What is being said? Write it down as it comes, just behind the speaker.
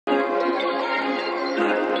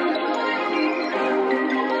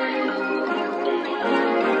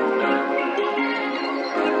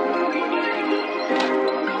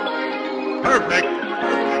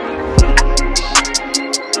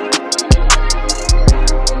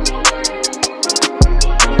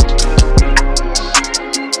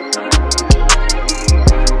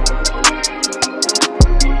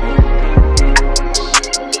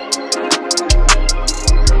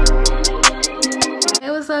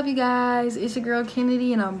up, you guys? It's your girl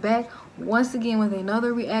Kennedy, and I'm back once again with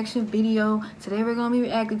another reaction video. Today we're gonna be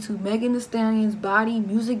reacting to Megan Thee Stallion's Body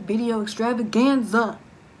music video extravaganza.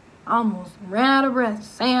 I almost ran out of breath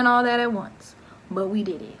saying all that at once, but we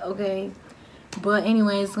did it, okay? But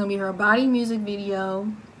anyway, it's gonna be her Body music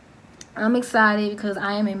video. I'm excited because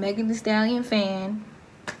I am a Megan Thee Stallion fan.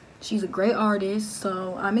 She's a great artist,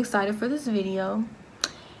 so I'm excited for this video.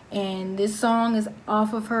 And this song is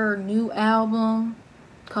off of her new album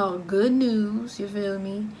called Good News, you feel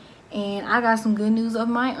me? And I got some good news of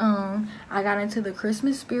my own. I got into the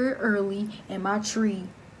Christmas spirit early, and my tree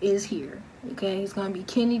is here, okay? It's gonna be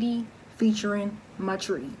Kennedy featuring my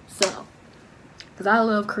tree, so, because I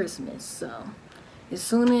love Christmas, so. As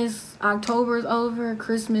soon as October is over,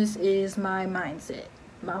 Christmas is my mindset.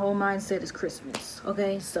 My whole mindset is Christmas,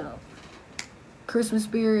 okay? So, Christmas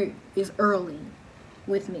spirit is early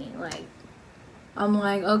with me. Like, I'm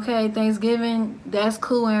like, okay, Thanksgiving, that's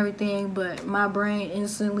cool and everything, but my brain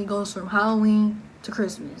instantly goes from Halloween to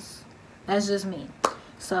Christmas. That's just me.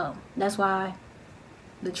 So, that's why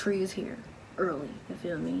the tree is here early, you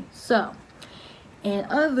feel me? So, in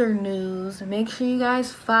other news, make sure you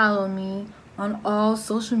guys follow me on all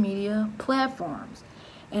social media platforms.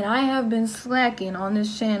 And I have been slacking on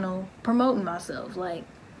this channel promoting myself. Like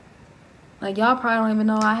y'all probably don't even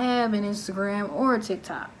know I have an Instagram or a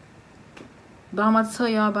TikTok. But I'm about to tell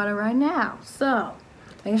y'all about it right now. So,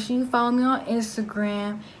 make sure you follow me on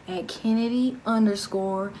Instagram at Kennedy_.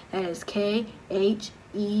 That is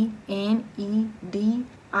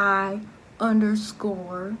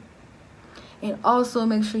KHENEDI_. And also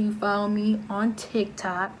make sure you follow me on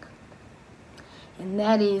TikTok. And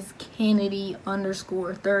that is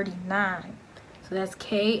Kennedy_39. So that's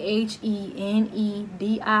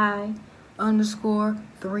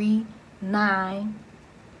KHENEDI_39.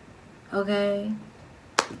 Okay?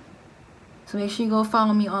 So make sure you go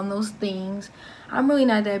follow me on those things. I'm really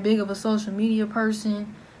not that big of a social media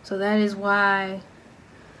person, so that is why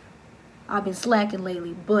I've been slacking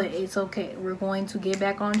lately, but it's okay. We're going to get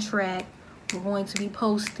back on track. We're going to be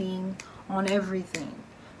posting on everything.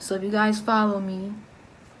 So if you guys follow me,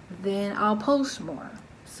 then I'll post more.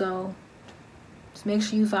 So just make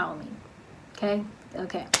sure you follow me. Okay?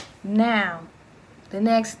 Okay. Now, the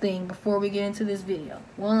next thing before we get into this video.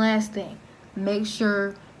 One last thing. Make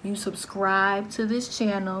sure you subscribe to this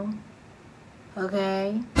channel.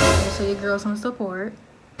 Okay? Make sure your girls some support.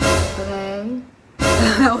 Okay?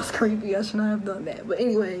 That was creepy. I should not have done that. But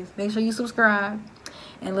anyways, make sure you subscribe.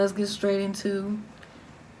 And let's get straight into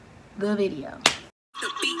the video.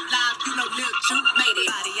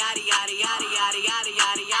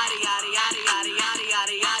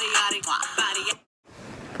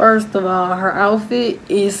 First of all, her outfit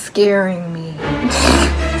is scaring me.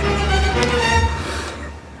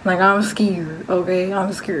 Like, I'm scared, okay?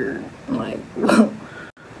 I'm scared. Like,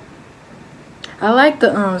 I like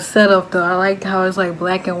the setup though. I like how it's like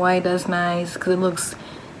black and white. That's nice because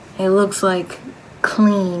it looks like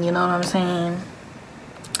clean, you know what I'm saying?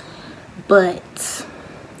 But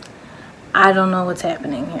I don't know what's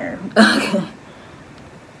happening here. Okay.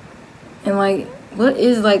 And like, what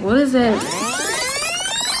is that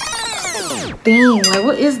thing? Like,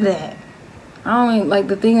 what is that? I don't even, like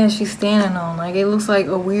the thing that she's standing on. Like, it looks like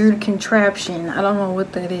a weird contraption. I don't know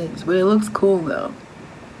what that is, but it looks cool though.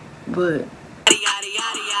 But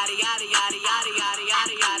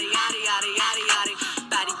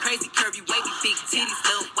body crazy curvy wavy big titties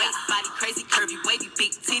little waist body crazy curvy wavy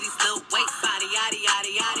big titties little waist body yada yada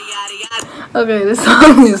yada yada yada. Okay, this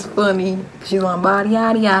song is funny. She's on body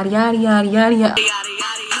yada yada yada yada yada yada.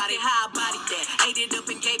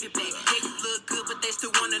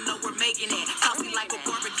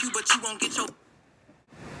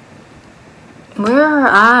 Where are her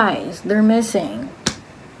eyes? They're missing.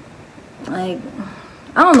 Like,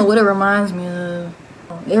 I don't know what it reminds me of.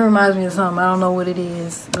 It reminds me of something. I don't know what it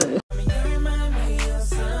is, but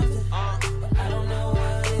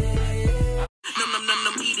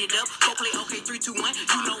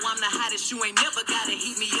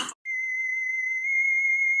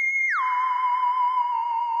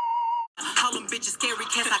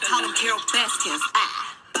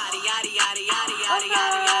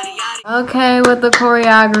okay, with the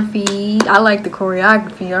choreography. I like the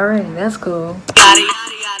choreography already. That's cool.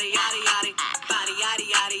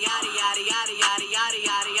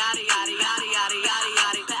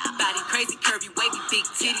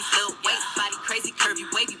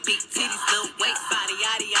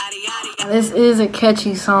 This is a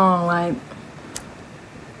catchy song. Like,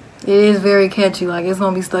 it is very catchy. Like, it's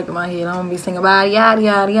gonna be stuck in my head. I'm gonna be singing about yada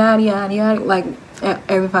yada yada yada yada like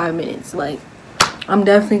every 5 minutes. Like, I'm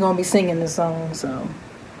definitely gonna be singing this song, so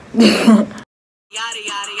Yada yada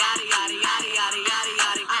yada yada yada yada yada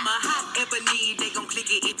yada. I'm a hot ebony, they gon'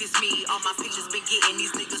 click it if it's me. All my pictures been getting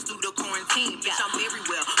these niggas through the quarantine. Bitch, I'm very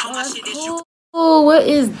well. All my shit is you. Oh, what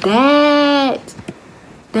is that?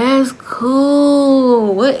 That's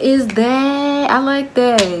cool. What is that? I like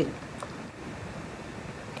that.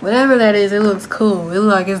 Whatever that is, it looks cool. It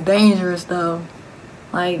looks like it's dangerous though.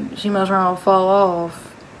 Like she must around fall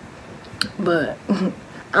off. But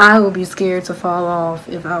I would be scared to fall off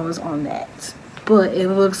if I was on that. But it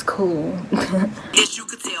looks cool. Yes, you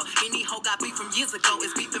could tell. Any hoe got beef from years ago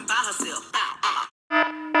is beefing by herself.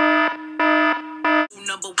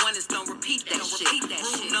 Number one is don't repeat that shit.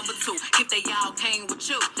 Rule number two, if they all came with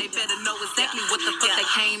you, they better know exactly what the fuck they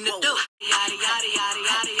came to do. Yada yada yada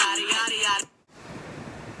yada yada yada yada.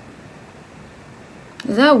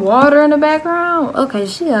 Is that water in the background? Okay,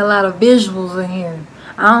 she got a lot of visuals in here.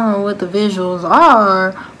 I don't know what the visuals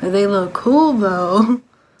are, but they look cool though.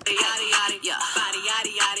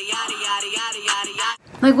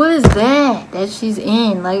 Like, what is that she's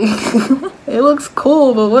in? Like, it looks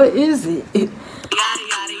cool, but what is it?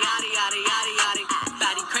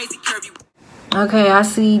 Okay, I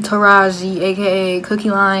see Taraji, aka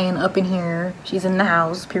Cookie Lion, up in here. She's in the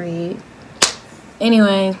house, period.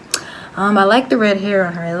 Anyway, I like the red hair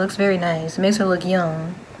on her. It looks very nice. It makes her look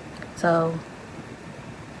young. So,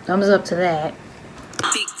 thumbs up to that.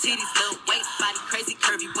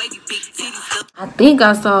 I think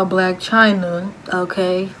I saw Black China.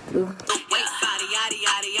 Okay.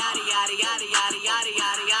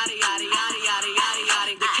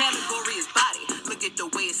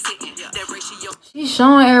 She's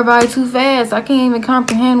showing everybody too fast. I can't even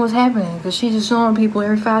comprehend what's happening because she's just showing people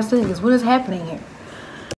every 5 seconds. What is happening here?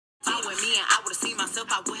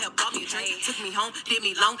 Took me home, did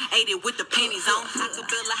me long, ate it with the pennies on. I could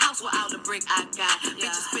build a house with all the brick I got.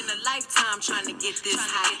 Bitches spend a lifetime trying to get this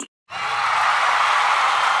high.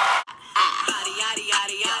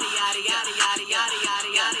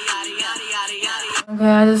 Okay,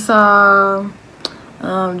 I just saw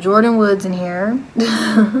Jordan Woods in here.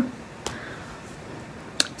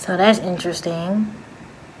 So that's interesting.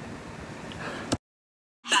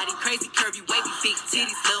 Body crazy, curvy, wavy, big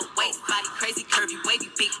titties, little waist. Body crazy, curvy, wavy,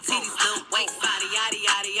 big titties, little waist. Body yada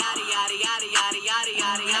yada yada yada yada yada yada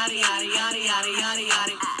yada yada yada yada yada yada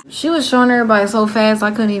yada. She was showing everybody so fast I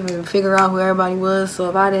couldn't even figure out who everybody was. So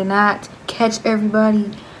if I did not catch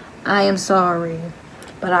everybody, I am sorry.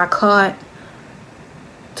 But I caught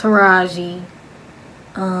Taraji,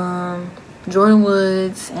 Jordan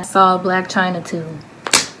Woods, and saw Black China too.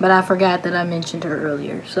 But I forgot that I mentioned her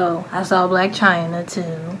earlier. So I saw Black China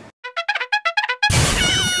too.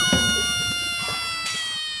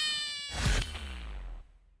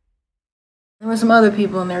 There were some other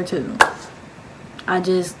people in there too. I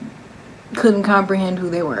just couldn't comprehend who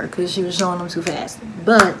they were because she was showing them too fast.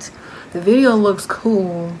 But the video looks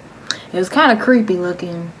cool. It was kind of creepy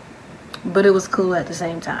looking, but it was cool at the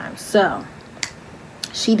same time. So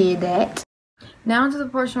she did that. Now to the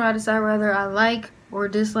portion where I decide whether I like or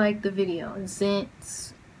dislike the video. And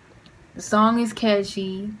since the song is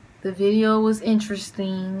catchy, the video was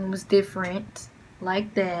interesting, was different,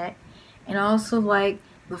 like that, and I also like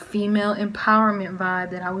the female empowerment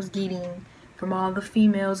vibe that I was getting from all the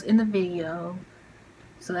females in the video.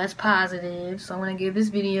 So that's positive. So I'm going to give this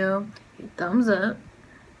video a thumbs up.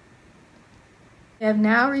 If you have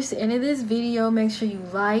now reached the end of this video, make sure you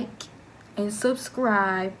like and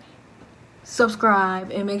subscribe.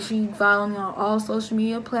 And make sure you follow me on all social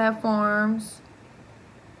media platforms,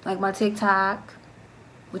 like my TikTok,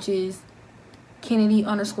 which is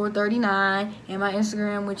Kennedy_39, and my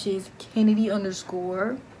Instagram, which is Kennedy_.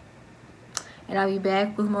 And I'll be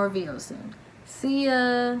back with more videos soon. See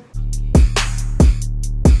ya.